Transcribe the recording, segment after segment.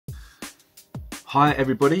Hi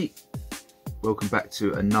everybody, welcome back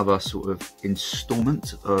to another sort of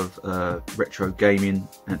instalment of Retro Gaming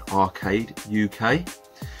and Arcade UK.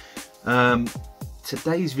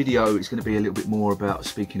 Today's video is going to be a little bit more about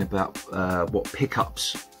speaking about what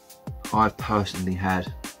pickups I've personally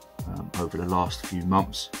had over the last few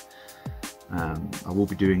months. I will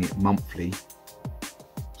be doing it monthly,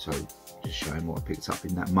 so just showing what I picked up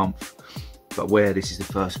in that month. But where this is the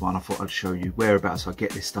first one, I thought I'd show you whereabouts I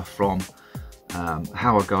get this stuff from,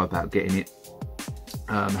 how I go about getting it,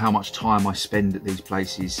 how much time I spend at these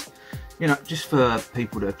places, you know, just for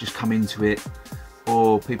people that have just come into it,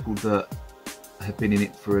 or people that have been in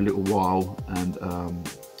it for a little while and are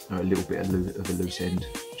a little bit of a loose end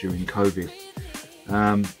during COVID.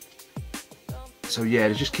 So yeah,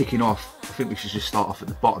 they're just kicking off. I think we should just start off at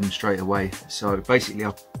the bottom straight away. So basically,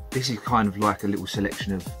 this is kind of like a little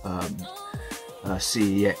selection of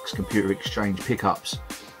CEX, Computer Exchange pickups.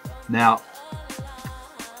 Now,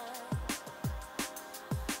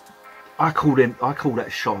 I call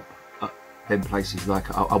that shop, them places, like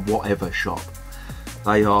a whatever shop.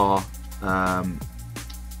 They are,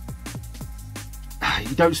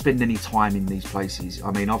 you don't spend any time in these places.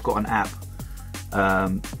 I mean, I've got an app,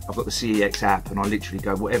 I've got the CEX app, and I literally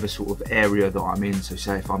go whatever sort of area that I'm in. So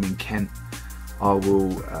say if I'm in Kent, I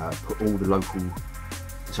will put all the local,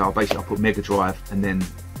 so I'll put Mega Drive and then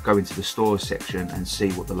go into the stores section and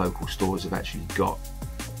see what the local stores have actually got.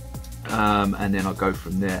 And then I'll go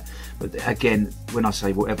from there. But again, when I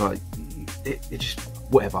say whatever, it just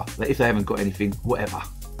whatever. Like if they haven't got anything, whatever.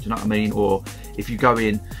 Do you know what I mean? Or if you go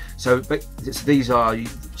in, so but these are,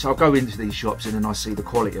 so I'll go into these shops and then I see the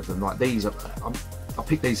quality of them. Like these are, I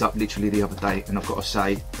picked these up literally the other day, and I've got to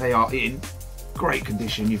say they are in great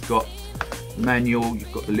condition. You've got the manual,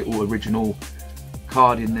 you've got the little original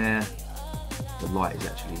card in there. The light is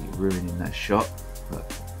actually ruining that shot,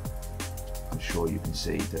 but I'm sure you can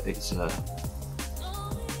see that it's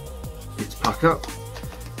pucker.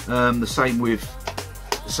 The same with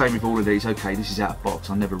all of these. Okay, this is out of box.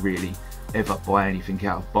 I never really ever buy anything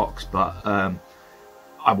out of box, but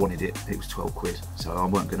I wanted it. It was 12 quid, so I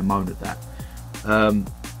weren't going to moan at that.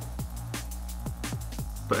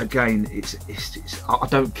 But again, it's I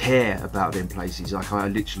don't care about them places. Like I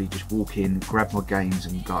literally just walk in, grab my games,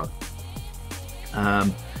 and go.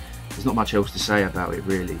 There's not much else to say about it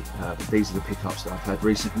really, but these are the pickups that I've had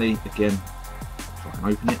recently. Again, if I can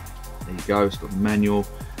open it, there you go. It's got the manual.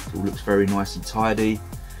 It all looks very nice and tidy.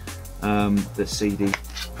 The CD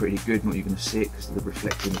pretty good. Not even going to see it because of the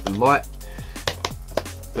reflecting of the light.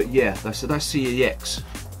 But yeah, so that's CEX.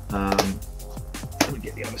 Let me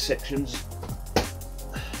get the other sections.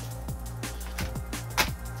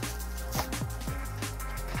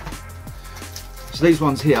 So these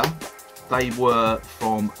ones here, they were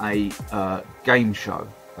from a game show,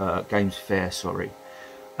 games fair, sorry.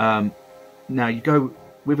 Now you go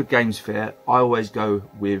with a games fair, I always go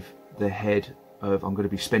with the head of I'm going to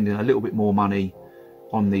be spending a little bit more money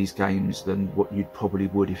on these games than what you probably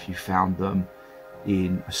would if you found them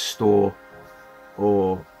in a store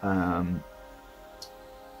or in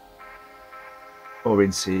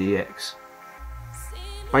CEX.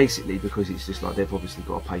 Basically because it's just like they've obviously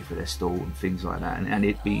got to pay for their stall and things like that, and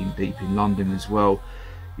it being deep in London as well,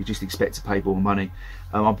 you just expect to pay more money.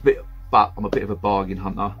 I'm a bit of a bargain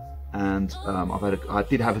hunter, and I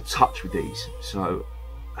did have a touch with these. So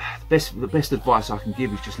the best advice I can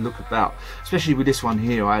give is just look about, especially with this one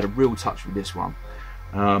here. I had a real touch with this one,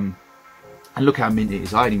 and look how mint it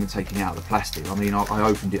is. I ain't even taken it out of the plastic. I mean, I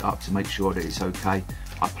opened it up to make sure that it's okay.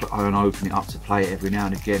 I open it up to play it every now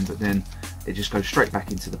and again, but then it just goes straight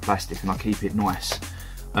back into the plastic, and I keep it nice.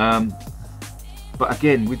 But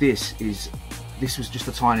again, with this was just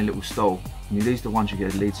a tiny little stall. I mean, these are the ones you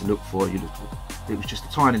get a lead to look for. It was just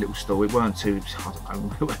a tiny little stall. It weren't too, I don't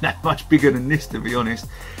know, it weren't that much bigger than this, to be honest.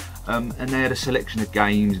 And they had a selection of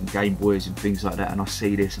games and Game Boys and things like that. And I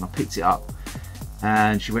see this, and I picked it up,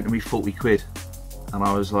 and she went to me 40 quid, and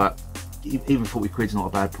I was like, even 40 quid's not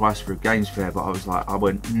a bad price for a games fair. But I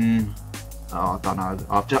went, oh, I don't know.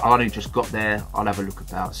 I've only just got there. I'll have a look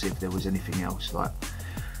about, see if there was anything else. Like,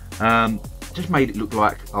 just made it look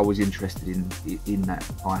like I was interested in that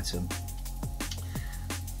item.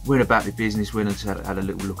 Went about the business, went and had a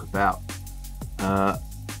little look about,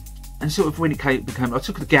 and sort of when it became, I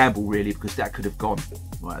took the gamble really, because that could have gone.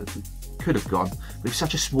 Right, it could have gone. But with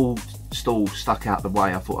such a small stall stuck out the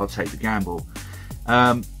way, I thought I'd take the gamble.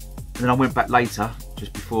 And then I went back later,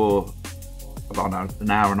 just before, I don't know, an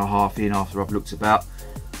hour and a half in after I've looked about.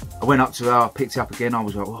 I went up to her, I picked it up again. I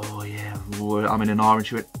was like, oh yeah, I'm in an hour. And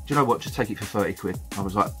she went, do you know what, just take it for 30 quid. I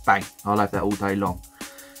was like, bang, I'll have that all day long.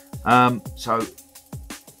 So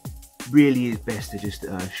really is best to just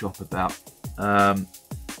shop about.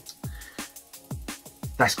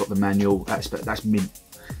 That's got the manual, that's mint.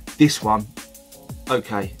 This one,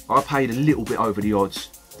 okay, I paid a little bit over the odds,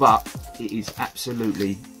 but it is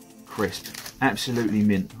absolutely crisp, absolutely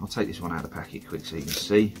mint. I'll take this one out of the packet quick so you can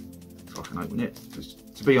see if I can open it. Because,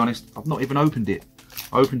 to be honest, I've not even opened it.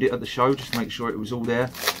 I opened it at the show just to make sure it was all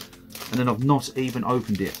there, and then I've not even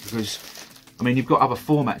opened it because, I mean, you've got other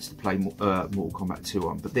formats to play Mortal Kombat 2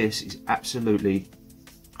 on, but this is absolutely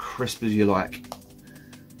crisp as you like.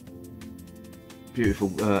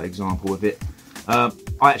 Beautiful example of it. I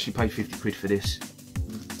actually paid 50 quid for this.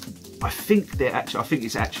 I think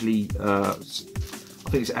it's actually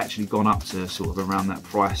gone up to sort of around that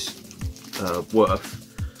price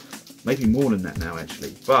worth, maybe more than that now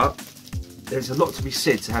actually. But there's a lot to be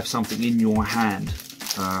said to have something in your hand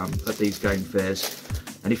at these game fairs.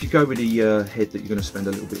 And if you go with the head that you're going to spend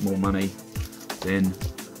a little bit more money, then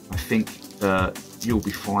I think you'll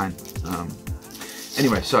be fine.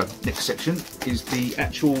 Anyway, so next section is the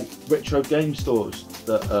actual retro game stores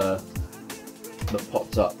that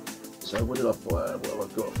popped up. So what did I buy? What have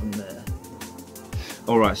I got from there?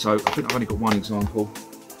 Alright, so I think I've only got one example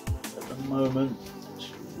at the moment.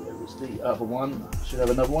 Where was the other one? I should have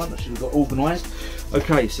another one. I should have got organised.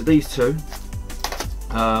 Okay, so these two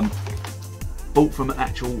bought from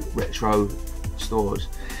actual retro stores.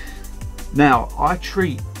 Now, I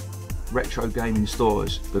treat retro gaming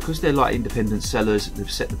stores, because they're like independent sellers,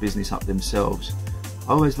 they've set the business up themselves,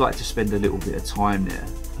 I always like to spend a little bit of time there,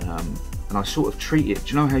 and I sort of treat it, do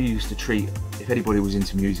you know how you used to treat, if anybody was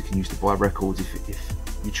into music and used to buy records, if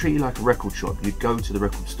you treat it like a record shop, you'd go to the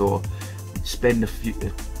record store, spend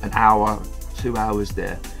an hour, 2 hours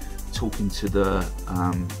there talking to the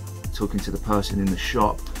person in the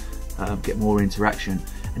shop, get more interaction,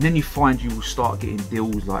 and then you find you will start getting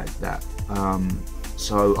deals like that.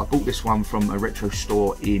 So I bought this one from a retro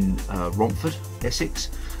store in Romford, Essex.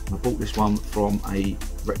 And I bought this one from a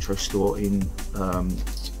retro store in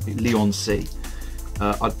Leigh-on-Sea.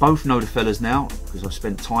 I both know the fellas now because I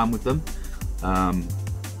spent time with them.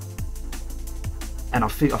 And I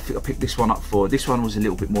think I picked this one up for, this one was a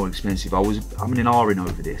little bit more expensive. I'm in R-ing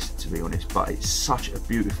over this, to be honest, but it's such a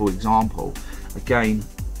beautiful example. Again,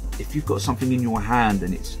 if you've got something in your hand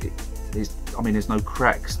and there's no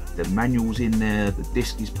cracks, the manual's in there, the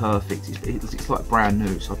disc is perfect, it's like brand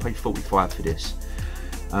new. So I paid 45 for this,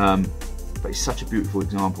 but it's such a beautiful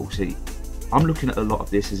example. See, I'm looking at a lot of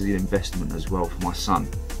this as an investment as well for my son.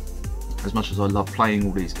 As much as I love playing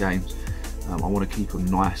all these games, I want to keep them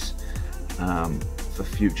nice for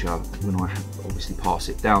future when I obviously pass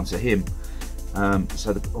it down to him.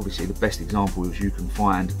 So obviously the best example is you can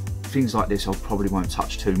find things like this. I probably won't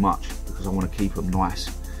touch too much because I want to keep them nice.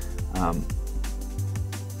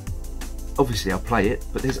 Obviously I'll play it,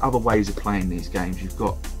 but there's other ways of playing these games. You've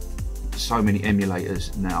got so many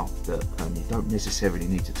emulators now that you don't necessarily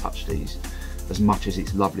need to touch these, as much as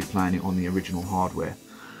it's lovely playing it on the original hardware.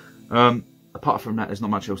 Apart from that, there's not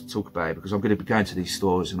much else to talk about because I'm going to be going to these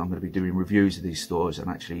stores and I'm going to be doing reviews of these stores and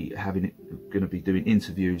actually going to be doing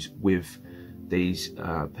interviews with these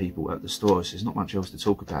people at the stores. There's not much else to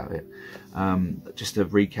talk about it. Just to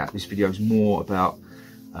recap, this video is more about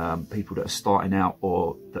people that are starting out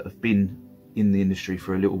or that have been in the industry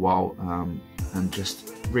for a little while and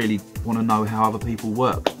just really want to know how other people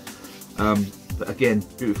work. But again,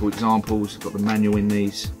 beautiful examples. I've got the manual in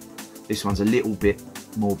these. This one's a little bit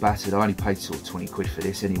more battered. I only paid sort of 20 quid for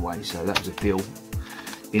this anyway, so that was a deal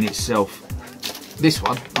in itself. This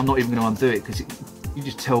one, I'm not even going to undo it because you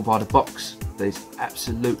just tell by the box that it's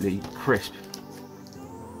absolutely crisp.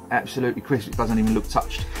 Absolutely crisp. It doesn't even look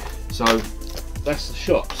touched. So that's the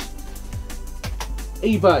shops.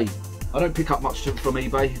 eBay. I don't pick up much from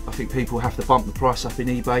eBay. I think people have to bump the price up in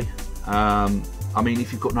eBay. I mean,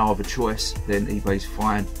 if you've got no other choice, then eBay's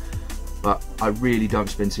fine. But I really don't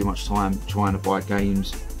spend too much time trying to buy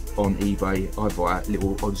games on eBay. I buy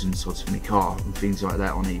little odds and sods for my car and things like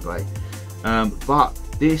that on eBay. But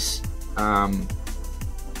this,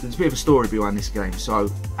 there's a bit of a story behind this game,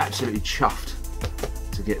 so absolutely chuffed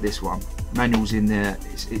to get this one. Manual's in there,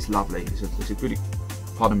 it's lovely. It's a good,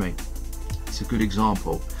 pardon me, it's a good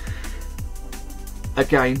example.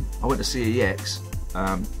 Again, I went to CEX.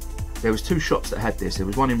 There was two shops that had this. There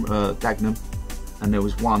was one in Dagenham and there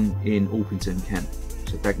was one in Orpington, Kent.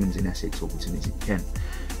 So Dagenham's in Essex, Orpington is in Kent.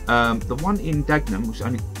 The one in Dagenham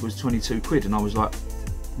was 22 quid and I was like,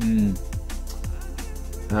 and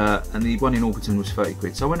the one in Orpington was 30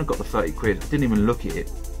 quid. So when I got the 30 quid, I didn't even look at it.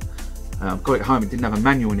 Got it home, it didn't have a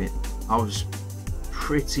manual in it. I was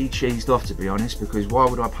pretty cheesed off, to be honest, because why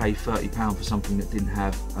would I pay £30 for something that didn't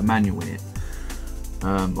have a manual in it?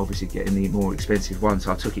 obviously getting the more expensive one,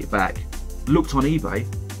 so I took it back. Looked on eBay,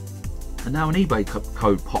 and now an eBay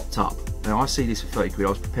code popped up. Now I see this for 30 quid, I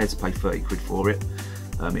was prepared to pay 30 quid for it.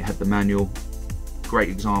 It had the manual, great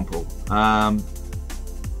example.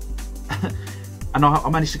 And I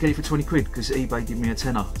managed to get it for 20 quid because eBay gave me a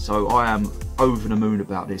tenner. So I am over the moon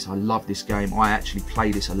about this. I love this game. I actually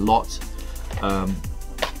play this a lot.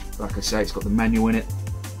 Like I say, it's got the manual in it.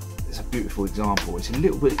 It's a beautiful example. It's a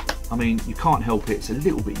little bit, I mean, you can't help it. It's a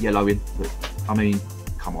little bit yellowing, but I mean,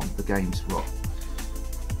 come on, the game's what,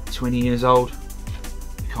 20 years old?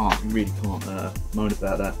 You really can't moan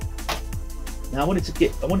about that. Now I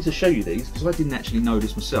wanted to show you these because I didn't actually know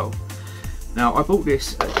this myself. Now I bought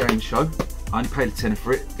this at a game show. I only paid a tenner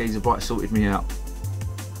for it. Geezer Bright sorted me out,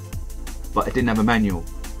 but it didn't have a manual.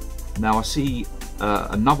 Now I see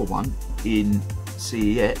another one in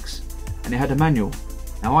CEX, and it had a manual.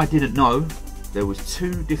 Now I didn't know there was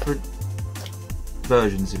 2 different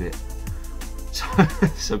versions of it.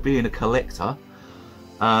 So being a collector,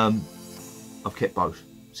 I've kept both.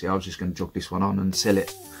 See, I was just going to jog this one on and sell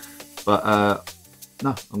it, but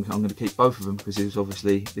no, I'm going to keep both of them because this is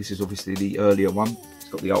obviously the earlier one.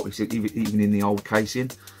 Got the old, even in the old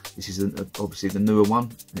casing. This is obviously the newer one,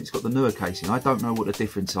 and it's got the newer casing. I don't know what the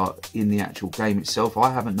difference are in the actual game itself.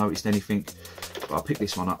 I haven't noticed anything, but I picked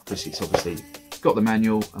this one up because it's obviously got the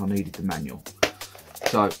manual, and I needed the manual.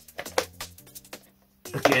 So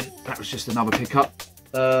again, that was just another pickup.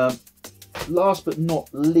 Last but not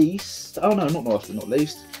least, oh no, not last but not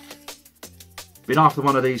least. Been after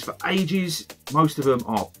one of these for ages. Most of them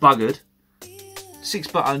are buggered.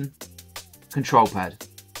 6-button control pad.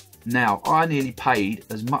 Now I nearly paid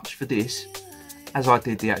as much for this as I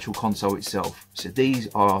did the actual console itself, so these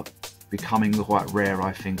are becoming quite rare.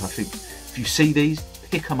 I think if you see these,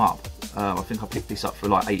 pick them up. I think I picked this up for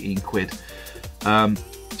like 18 quid.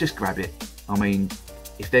 Just grab it. I mean,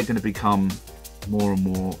 if they're going to become more and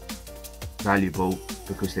more valuable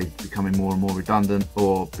because they're becoming more and more redundant,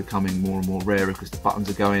 or becoming more and more rare because the buttons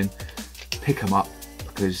are going, pick them up,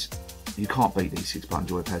 because you can't beat these 6-button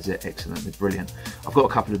joypads. They're excellent, they're brilliant. I've got a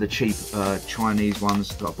couple of the cheap Chinese ones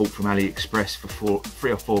that I bought from AliExpress for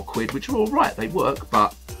 3 or 4 quid, which are alright, they work,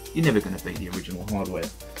 but you're never going to beat the original hardware.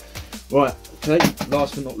 Right, okay,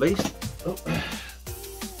 last but not least, oh,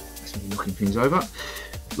 that's me knocking things over.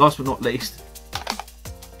 Last but not least,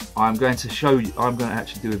 I'm going to show you, I'm going to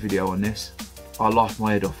actually do a video on this. I laugh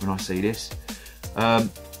my head off when I see this.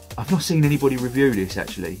 I've not seen anybody review this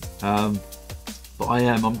actually. But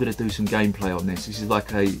I'm going to do some gameplay on this. This is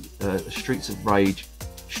like a Streets of Rage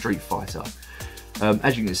Street Fighter.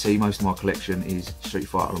 As you can see, most of my collection is Street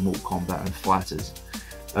Fighter and Mortal Kombat and fighters.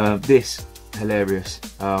 This, hilarious.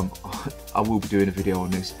 I will be doing a video on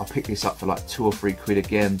this. I picked this up for like 2 or 3 quid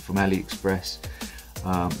again from AliExpress.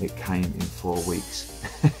 It came in 4 weeks.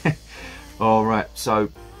 Alright, so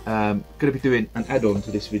going to be doing an add-on to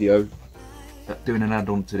this video.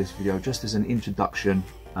 Just as an introduction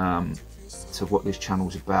to what this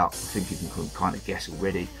channel's about. I think you can kind of guess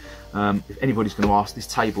already. If anybody's going to ask, this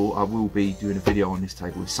table, I will be doing a video on this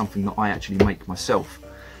table. It's something that I actually make myself.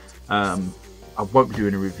 I won't be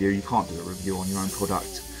doing a review. You can't do a review on your own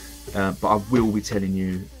product, but I will be telling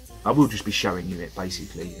you, I will just be showing you it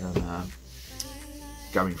basically,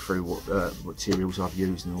 going through what materials I've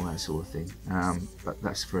used and all that sort of thing. But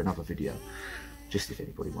that's for another video, just if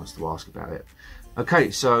anybody wants to ask about it.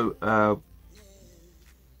 Okay, so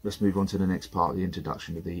let's move on to the next part, the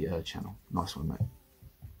introduction of the channel. Nice one, mate.